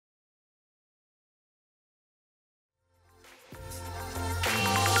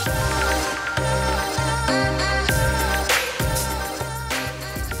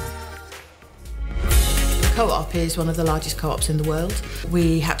Co-op is one of the largest co-ops in the world.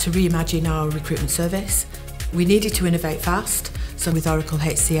 We had to reimagine our recruitment service. We needed to innovate fast, so with Oracle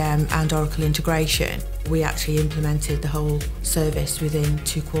HCM and Oracle integration, we actually implemented the whole service within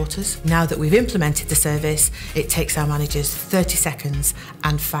 2 quarters. Now that we've implemented the service, it takes our managers 30 seconds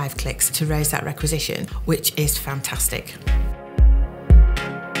and 5 clicks to raise that requisition, which is fantastic.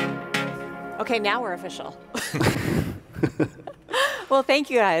 Okay, now we're official. Well, thank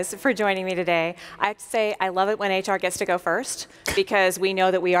you guys for joining me today. I have to say, I love it when HR gets to go first, because we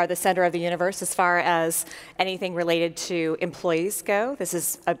know that we are the center of the universe as far as anything related to employees go. This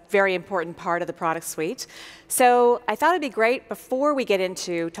is a very important part of the product suite. So I thought it'd be great, before we get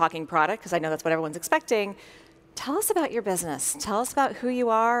into talking product, because I know that's what everyone's expecting, tell us about your business. Tell us about who you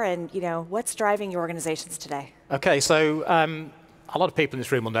are and what's driving your organizations today. Okay, so a lot of people in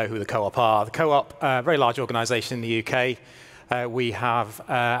this room will know who the Co-op are. The Co-op, a very large organization in the UK. We have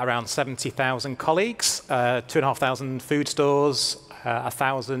around 70,000 colleagues, 2,500 food stores,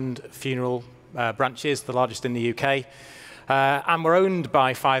 1,000 funeral branches, the largest in the UK. And we're owned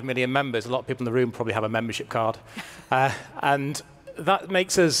by 5 million members. A lot of people in the room probably have a membership card. And that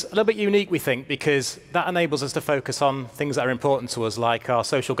makes us a little bit unique, we think, because that enables us to focus on things that are important to us, like our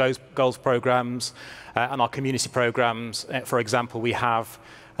social goals programs and our community programs. For example, we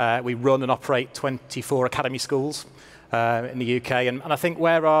run and operate 24 academy schools in the UK, and I think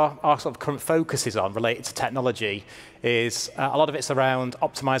where our sort of current focus is on related to technology is a lot of it's around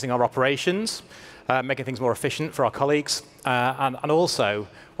optimizing our operations, making things more efficient for our colleagues, and also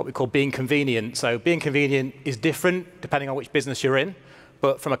what we call being convenient. So being convenient is different depending on which business you're in,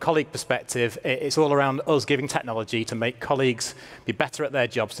 but from a colleague perspective, it's all around us giving technology to make colleagues be better at their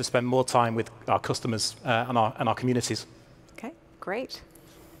jobs, to spend more time with our customers and our communities. Okay, great.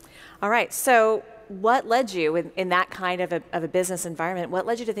 All right, so what led you in that kind of a business environment? What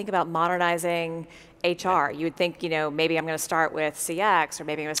led you to think about modernizing HR? You would think, maybe I'm going to start with CX, or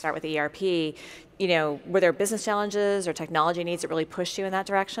maybe I'm going to start with ERP. Were there business challenges or technology needs that really pushed you in that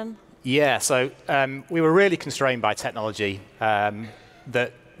direction? Yeah, so we were really constrained by technology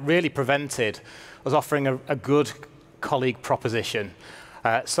that really prevented us offering a good colleague proposition.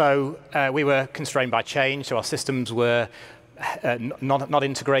 So we were constrained by change, so our systems were not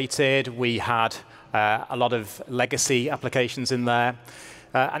integrated. We had a lot of legacy applications in there.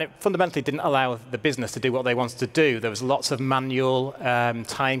 And it fundamentally didn't allow the business to do what they wanted to do. There was lots of manual,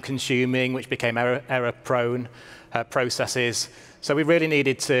 time-consuming, which became error-prone processes. So we really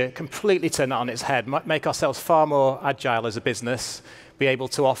needed to completely turn that on its head, make ourselves far more agile as a business, be able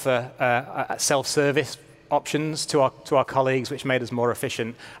to offer self-service options to our colleagues, which made us more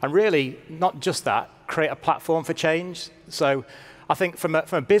efficient. And really, not just that, create a platform for change. So I think from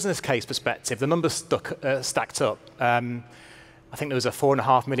a business case perspective, the numbers stacked up. I think there was a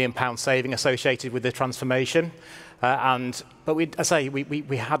 £4.5 million saving associated with the transformation. But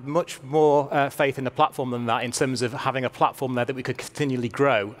we had much more faith in the platform than that, in terms of having a platform there that we could continually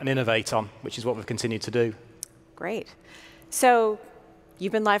grow and innovate on, which is what we've continued to do. Great. So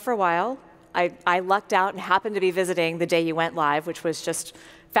you've been live for a while. I lucked out and happened to be visiting the day you went live, which was just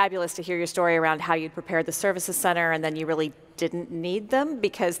fabulous to hear your story around how you'd prepared the services center, and then you really didn't need them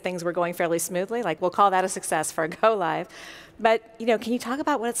because things were going fairly smoothly. Like, we'll call that a success for a go live. But can you talk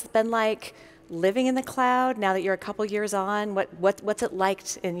about what it's been like living in the cloud now that you're a couple years on? What's it like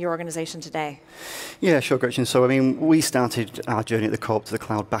in your organization today? Yeah, sure, Gretchen. So, we started our journey at the Co-op to the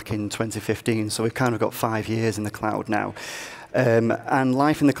cloud back in 2015, so we've kind of got 5 years in the cloud now. And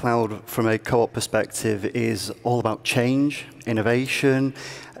life in the cloud from a Co-op perspective is all about change, innovation,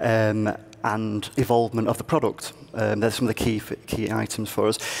 and evolvement of the product. They're some of the key items for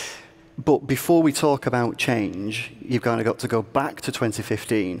us. But before we talk about change, you've kind of got to go back to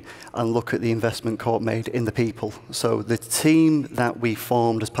 2015 and look at the investment Co-op made in the people. So the team that we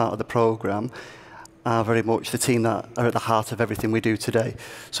formed as part of the program are very much the team that are at the heart of everything we do today.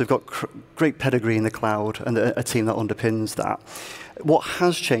 So we've got great pedigree in the cloud and a team that underpins that. What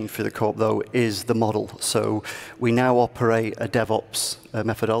has changed for the Co-op, though, is the model. So we now operate a DevOps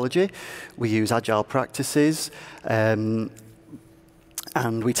methodology. We use agile practices, and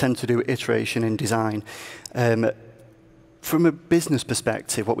we tend to do iteration in design. From a business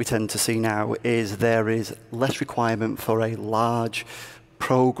perspective, what we tend to see now is there is less requirement for a large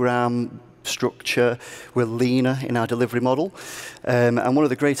program structure. We're leaner in our delivery model. And one of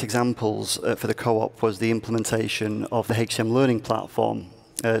the great examples for the Co-op was the implementation of the HCM learning platform.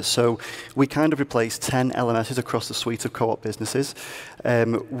 So we kind of replaced 10 LMSs across the suite of Co-op businesses.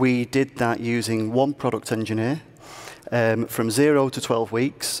 We did that using one product engineer. From 0 to 12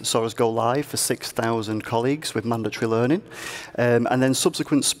 weeks, saw us go live for 6,000 colleagues with mandatory learning. And then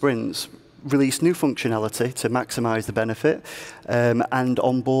subsequent sprints release new functionality to maximise the benefit and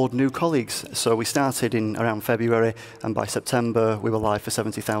onboard new colleagues. So we started in around February, and by September we were live for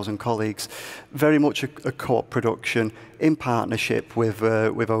 70,000 colleagues. Very much a co-op production in partnership with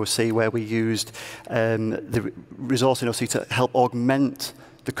OC, where we used the resource in OC to help augment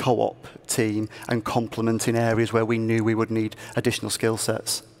the co-op team and complement in areas where we knew we would need additional skill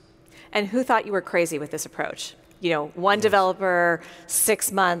sets. And who thought you were crazy with this approach? You know, one developer,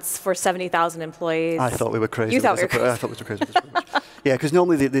 6 months for 70,000 employees. I thought we were crazy. You thought we were crazy. I thought we were crazy with this approach. Yeah, because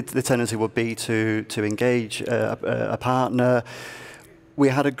normally the tendency would be to engage a partner. We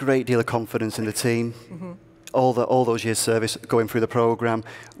had a great deal of confidence in the team. Mm-hmm. All those years' service going through the program,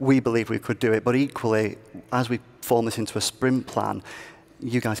 we believed we could do it. But equally, as we formed this into a sprint plan,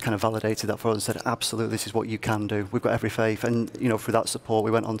 you guys kind of validated that for us and said, absolutely, this is what you can do. We've got every faith. And you know, through that support,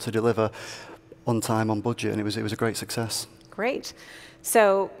 we went on to deliver on time, on budget, and it was a great success. Great.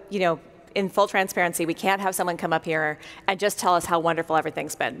 So, you know, in full transparency, we can't have someone come up here and just tell us how wonderful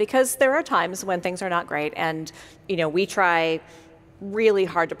everything's been, because there are times when things are not great, and you know, we try really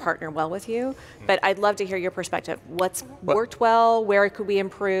hard to partner well with you, but I'd love to hear your perspective. What's worked well? Where could we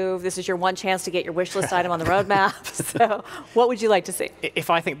improve? This is your one chance to get your wish list item on the roadmap. So what would you like to see? If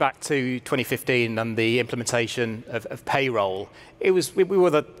I think back to 2015 and the implementation of payroll, we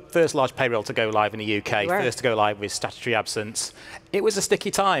were the first large payroll to go live in the UK, first to go live with statutory absence. It was a sticky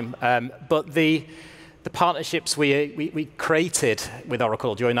time, but the partnerships we created with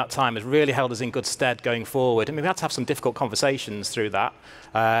Oracle during that time has really held us in good stead going forward. I mean, we had to have some difficult conversations through that,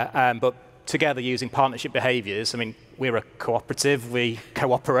 but together using partnership behaviors, I mean, we're a cooperative, we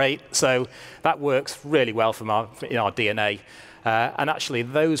cooperate, so that works really well from our DNA. And actually,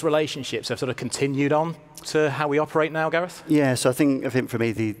 those relationships have sort of continued on to how we operate now, Gareth? Yeah, so I think for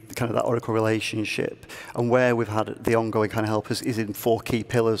me, the kind of that Oracle relationship and where we've had the ongoing kind of help is in 4 key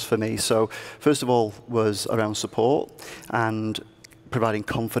pillars for me. So first of all was around support and providing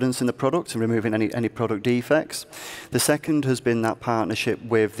confidence in the product and removing any product defects. The second has been that partnership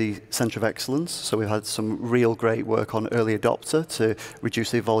with the Centre of Excellence. So we've had some real great work on early adopter to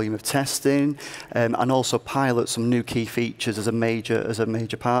reduce the volume of testing, and also pilot some new key features as a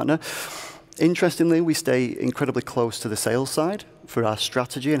major partner. Interestingly, we stay incredibly close to the sales side for our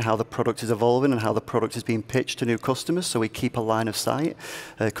strategy and how the product is evolving and how the product is being pitched to new customers, so we keep a line of sight,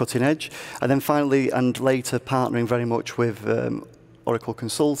 cutting edge. And then finally, and later, partnering very much with Oracle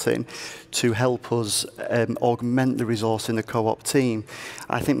Consulting to help us augment the resource in the co-op team.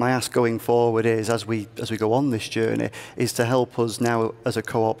 I think my ask going forward is, as we go on this journey, is to help us now as a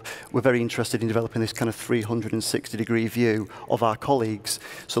co-op. We're very interested in developing this kind of 360-degree view of our colleagues.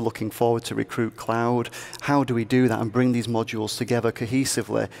 So looking forward to Recruit Cloud. How do we do that and bring these modules together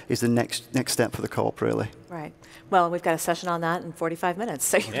cohesively is the next step for the co-op, really. Right. Well, we've got a session on that in 45 minutes,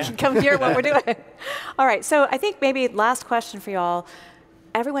 so you can come hear what we're doing. All right, so I think maybe last question for you all.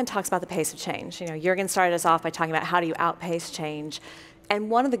 Everyone talks about the pace of change. You know, Jürgen started us off by talking about how do you outpace change. And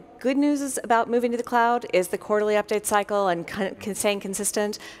one of the good news about moving to the cloud is the quarterly update cycle and staying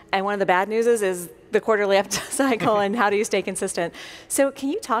consistent. And one of the bad news is the quarterly update cycle and how do you stay consistent. So can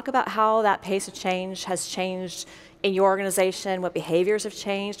you talk about how that pace of change has changed in your organization, what behaviors have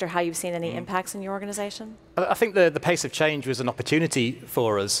changed, or how you've seen any impacts in your organization? I think the pace of change was an opportunity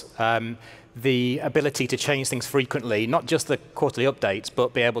for us. The ability to change things frequently, not just the quarterly updates,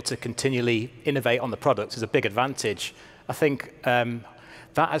 but be able to continually innovate on the product is a big advantage. I think that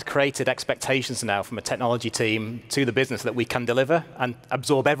has created expectations now from a technology team to the business that we can deliver and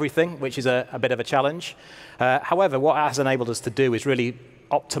absorb everything, which is a bit of a challenge. However, what it has enabled us to do is really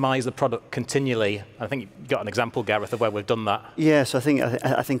optimize the product continually. I think you've got an example, Gareth, of where we've done that. Yes, I think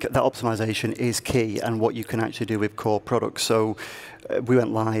that optimization is key and what you can actually do with core products. So we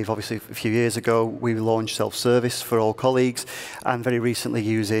went live, obviously, a few years ago. We launched self-service for all colleagues, and very recently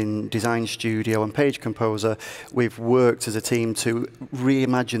using Design Studio and Page Composer, we've worked as a team to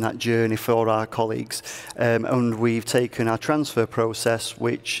reimagine that journey for our colleagues. And we've taken our transfer process,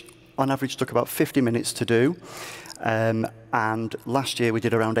 which on average took about 50 minutes to do. And last year we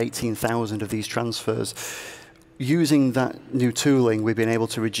did around 18,000 of these transfers. Using that new tooling, we've been able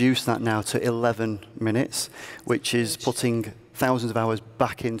to reduce that now to 11 minutes, which is putting thousands of hours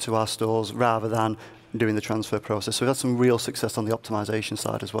back into our stores rather than doing the transfer process. So we've had some real success on the optimization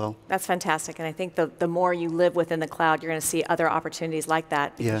side as well. That's fantastic. And I think the more you live within the cloud, you're going to see other opportunities like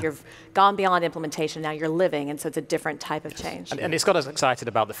that because you've gone beyond implementation. Now you're living, and so it's a different type of change. And it's got us excited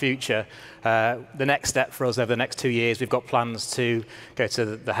about the future. The next step for us over the next 2 years, we've got plans to go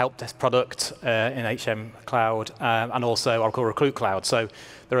to the help desk product in HM Cloud and also Oracle Recruit Cloud. So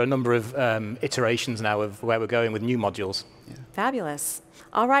there are a number of iterations now of where we're going with new modules. Yeah. Fabulous.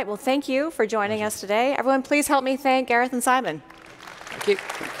 All right, well, thank you for joining us today. Everyone, please help me thank Gareth and Simon. Thank you.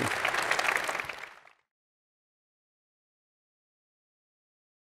 Thank you.